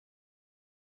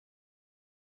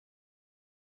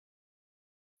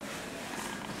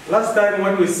Last time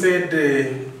when we said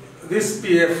this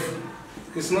PF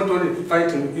is not only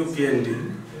fighting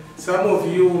UPND, some of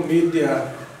you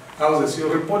media houses, you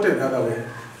reported the other way.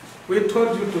 We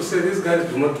told you to say these guys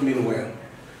do not mean well.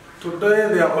 Today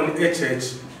they are on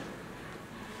HH.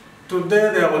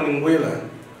 Today they are on Ngwela.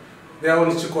 They are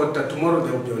on Chikota. Tomorrow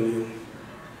they will be on you.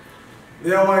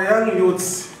 They are young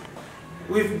youths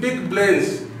with big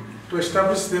brains to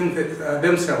establish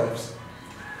themselves,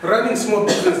 running small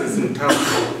businesses in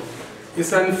town.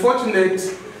 It's unfortunate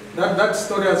that that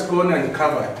story has gone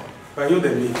uncovered by you,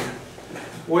 the media,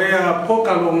 where Paul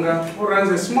Kalonga, who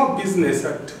runs a small business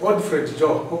at Old Fred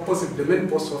Joe, opposite the main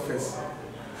post office,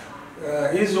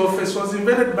 his office was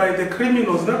invaded by the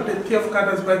criminals, not the PF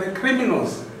cadres, by the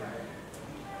criminals.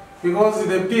 Because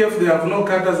the PF, they have no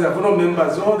cadres, they have no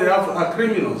members, all they have are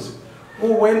criminals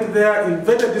who went there,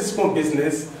 invaded this small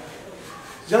business,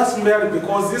 just merely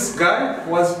because this guy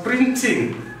was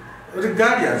printing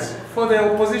regalias for the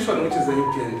opposition, which is the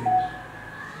UPND.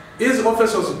 His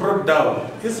office was brought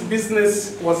down. His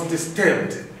business was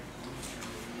disturbed.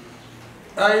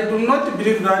 I do not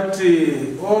believe that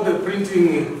all the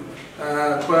printing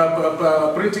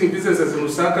businesses in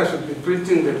LUSAKA should be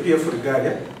printing the PF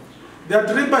regalia. They are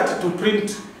deliberate to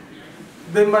print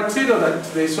the material that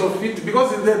they saw fit,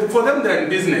 because for them they are in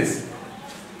business.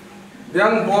 The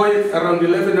young boy, around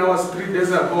 11 hours, 3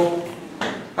 days ago,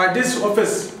 had this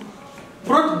office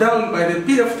brought down by the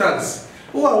PF thugs,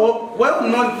 who are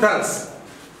well-known thugs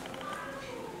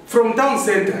from town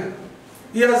center.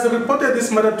 He has reported this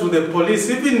matter to the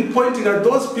police, even pointing at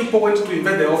those people who went to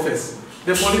invade the office.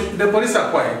 The police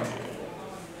are quiet.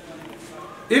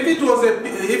 If it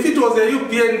was a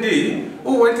UPND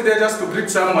who went there just to greet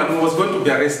someone who was going to be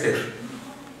arrested,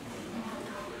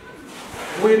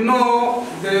 we know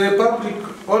the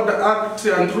Public Order Act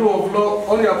and rule of law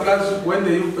only applies when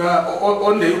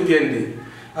on the UPND.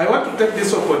 I want to take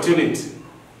this opportunity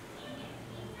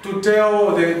to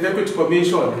tell the Deputy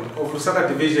Commissioner of LUSAKA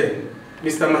Division,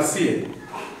 Mr. Masie,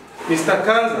 Mr.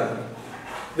 Kanza,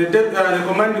 the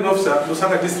Commanding Officer,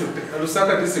 LUSAKA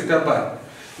District Urban,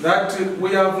 that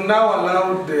we have now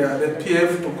allowed the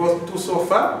PF to go so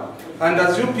far, and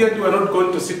as UPND we are not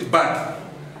going to sit back.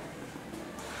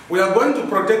 We are going to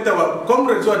protect our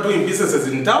comrades who are doing businesses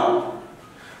in town.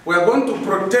 We are going to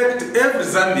protect every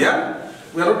Zambian.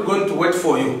 We are not going to wait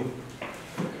for you.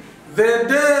 The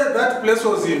day that place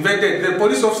was invaded, the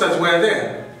police officers were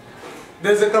there.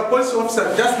 There's a police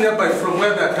officer just nearby from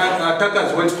where the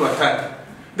attackers went to attack.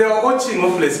 They are watching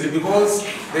hopelessly because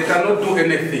they cannot do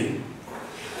anything.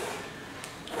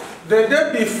 The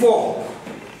day before,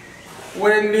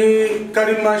 when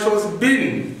Karimash was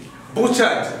being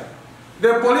butchered,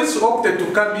 the police opted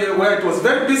to come here where it was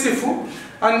very peaceful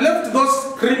and left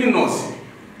those criminals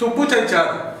to butcher each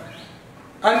other.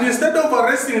 And instead of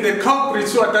arresting the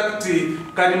culprits who attacked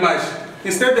Karimash,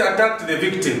 instead they attacked the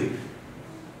victim.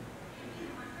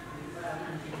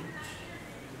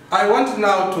 I want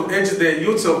now to urge the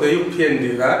youths of the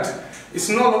UPND that it's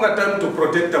no longer time to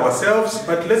protect ourselves,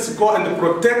 but let's go and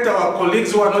protect our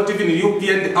colleagues who are not even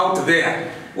UPND out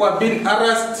there, who are being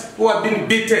harassed, who are being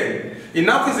beaten.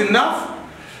 Enough is enough.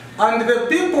 And the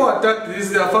people attacked this,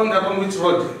 they are found along which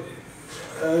road?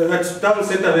 At town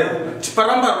center there,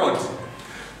 Chiparamba Road.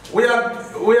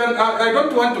 I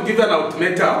don't want to give an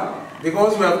ultimatum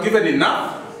because we have given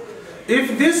enough.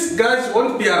 If these guys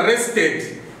won't be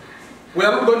arrested, we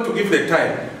are not going to give the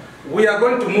time. We are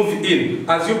going to move in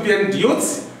as UPND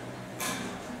youths.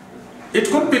 It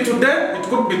could be today, it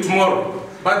could be tomorrow.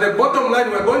 But the bottom line,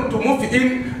 we are going to move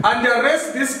in and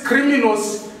arrest these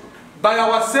criminals by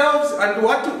ourselves, and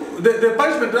the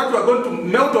punishment that we are going to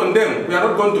melt on them, we are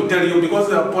not going to tell you, because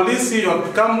the police, you have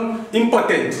become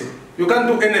impotent. You can't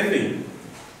do anything.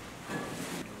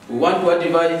 We want to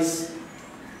advise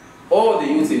all the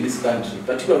youth in this country,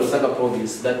 particularly LUSAKA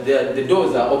province, that the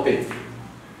doors are open.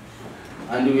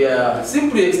 And we are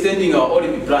simply extending our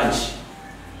olive branch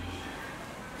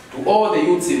to all the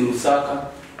youths in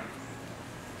LUSAKA,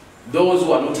 those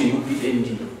who are not in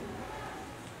UPND,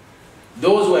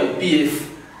 those who are in PF,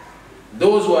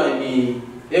 those who are in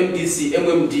MDC,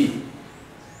 MMD,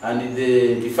 and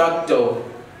the de facto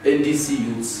NDC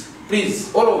youths.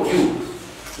 Please, all of you,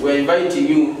 we are inviting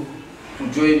you to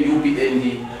join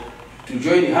UPND, to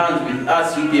join hands with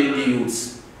us UPND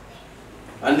youths.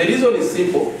 And the reason is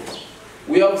simple.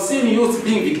 We have seen youth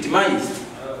being victimized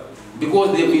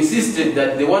because they've insisted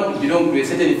that they want to belong to a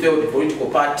certain failed political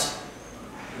party,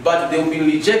 but they've been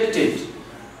rejected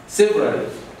severally.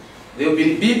 They've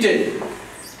been beaten,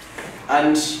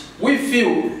 and we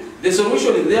feel the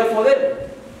solution is there for them.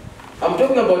 I'm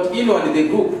talking about Ino and the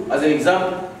group as an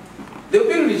example. They've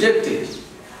been rejected.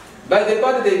 By the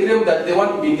party, they claim that they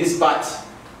want to be in this party.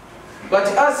 But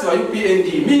as for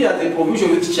UPND, me as a provincial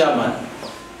youth chairman,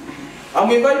 I'm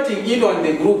inviting in on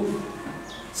the group.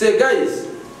 Say, guys,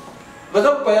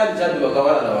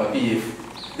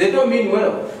 they don't mean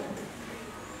well.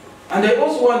 And I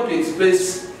also want to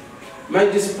express my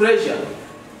displeasure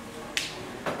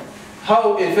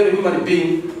how a fellow human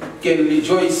being can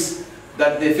rejoice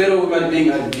that the fellow human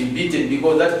being has been beaten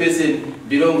because that person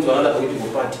belongs to another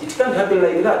political party. It can't happen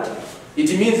like that.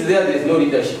 It means there is no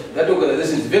leadership. That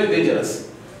organization is very dangerous.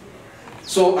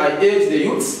 So I urge the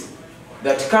youths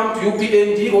that come to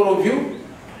UPND, all of you,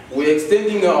 we're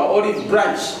extending our olive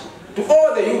branch to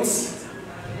all the youths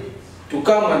to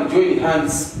come and join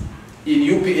hands in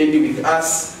UPND with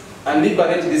us and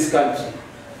liberate this country,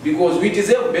 because we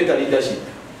deserve better leadership,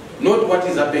 not what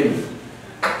is happening.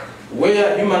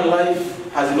 Where human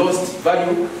life has lost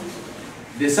value,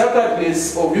 the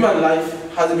sacredness of human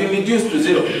life has been reduced to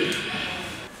zero.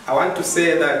 I want to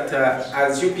say that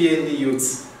as UPND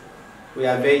youths, we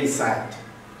are very sad.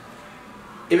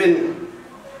 Even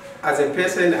as a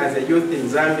person, as a youth in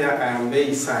Zambia, I am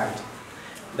very sad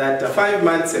that 5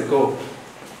 months ago,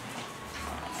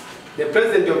 the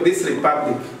President of this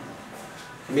Republic,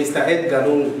 Mr. Edgar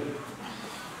Lungu,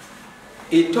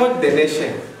 he told the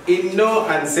nation in no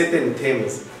uncertain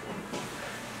terms.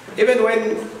 Even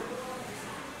when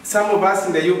some of us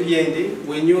in the UPND,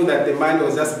 we knew that the man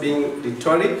was just being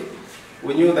rhetoric.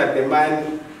 We knew that the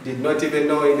man did not even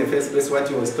know in the first place what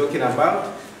he was talking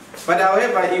about. But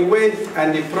however, he went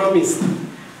and he promised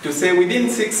to say within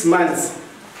 6 months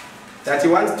that he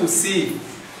wants to see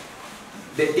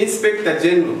the Inspector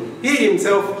General, he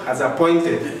himself has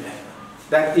appointed,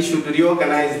 that he should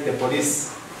reorganize the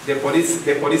police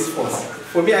force.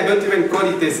 For me, I don't even call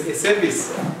it a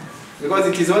service, because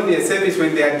it is only a service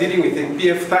when they are dealing with the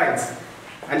PF thugs,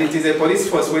 and it is a police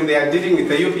force when they are dealing with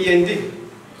the UPND.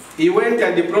 He went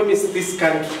and he promised this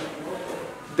country,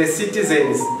 the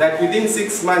citizens, that within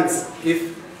 6 months,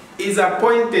 if his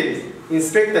appointed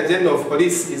Inspector General of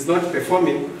Police is not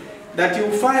performing, that he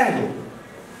will fire him.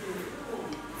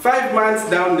 5 months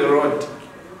down the road,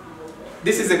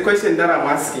 this is a question that I'm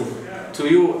asking to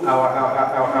you,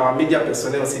 our media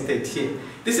personnel seated here.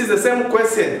 This is the same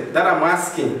question that I'm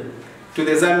asking to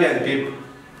the Zambian people.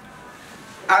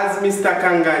 As Mr.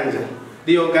 Kanganja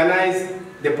reorganized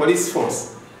the police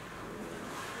force,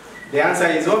 the answer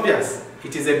is obvious.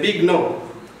 It is a big no.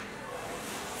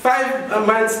 5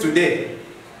 months today,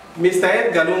 Mr.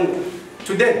 Edgar Lungu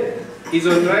today is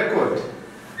on record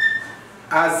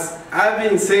as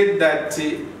having said that,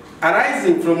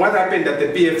 arising from what happened at the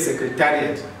PF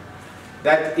Secretariat,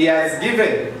 that he has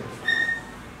given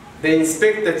the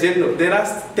Inspector General the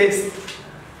last test.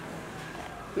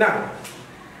 Now,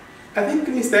 I think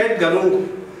Mr. Edgar Lungu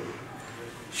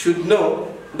should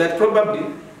know that probably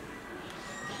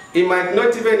he might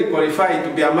not even qualify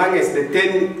to be amongst the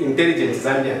 10 intelligent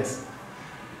Zambians.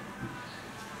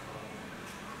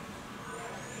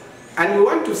 And we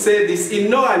want to say this in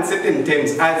no uncertain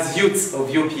terms as youths of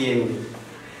UPND,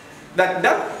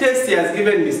 that test he has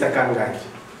given Mr. Kanganja,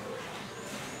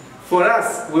 for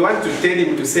us, we want to tell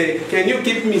him to say, can you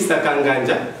keep Mr.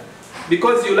 Kanganja?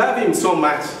 Because you love him so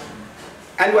much.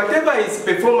 And whatever his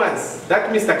performance that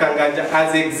Mr. Kanganja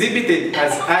has exhibited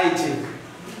as IG,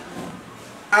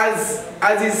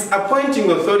 as his appointing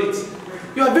authority,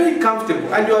 you are very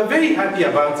comfortable and you are very happy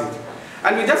about it.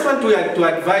 And we just want to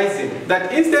advise him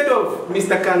that instead of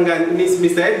Mr.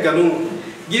 Edgar Lungu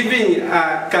giving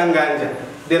Kanganja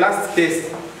the last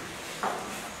test,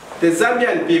 the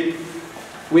Zambian people,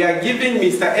 we are giving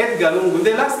Mr. Edgar Lungu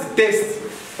the last test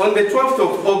on the 12th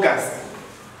of August,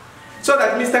 so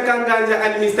that Mr. Kanganja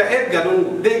and Mr. Edgar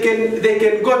Lungu, they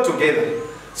can go together.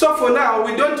 So for now,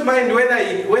 we don't mind whether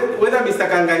Mr.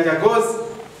 Kanganja goes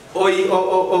or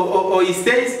he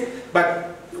stays, but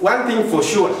one thing for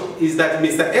sure is that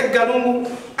Mr. Edgar Lungu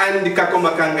and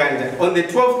Kakoma Kanganja, on the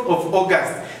 12th of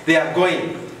August, they are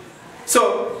going.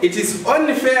 So it is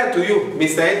only fair to you,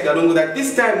 Mr. Edgar Lungu, that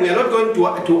this time we are not going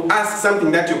to ask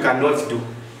something that you cannot do.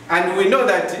 And we know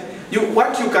that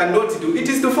what you cannot do, it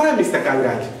is to fire Mr.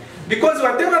 Kanganja. Because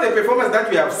whatever the performance that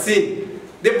we have seen,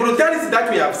 the brutality that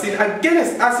we have seen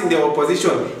against us in the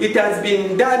opposition, it has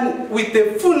been done with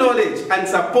the full knowledge and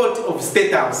support of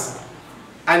State House.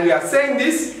 And we are saying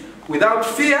this without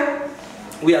fear,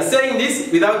 we are saying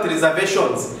this without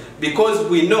reservations, because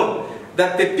we know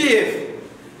that the PF,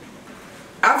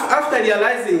 after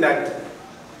realizing that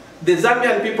the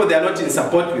Zambian people, they are not in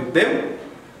support with them,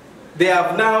 they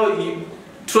have now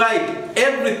tried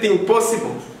everything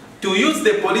possible to use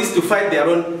the police to fight their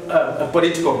own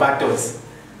political battles.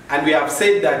 And we have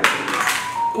said that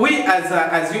we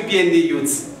as UPND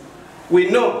youths, we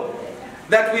know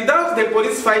that without the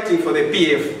police fighting for the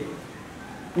PF,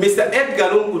 Mr.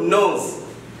 Edgar Lungu knows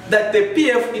that the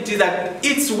PF, it is at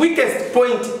its weakest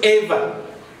point ever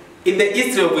in the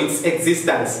history of its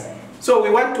existence. So we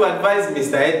want to advise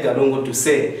Mr. Edgar Lungu to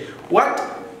say,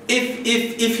 what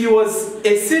if he was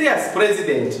a serious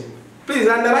president, please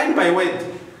underline my word,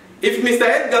 if Mr.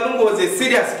 Edgar Lungu was a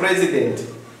serious president,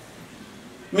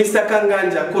 Mr.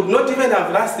 Kanganja could not even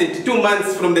have lasted 2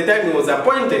 months from the time he was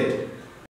appointed.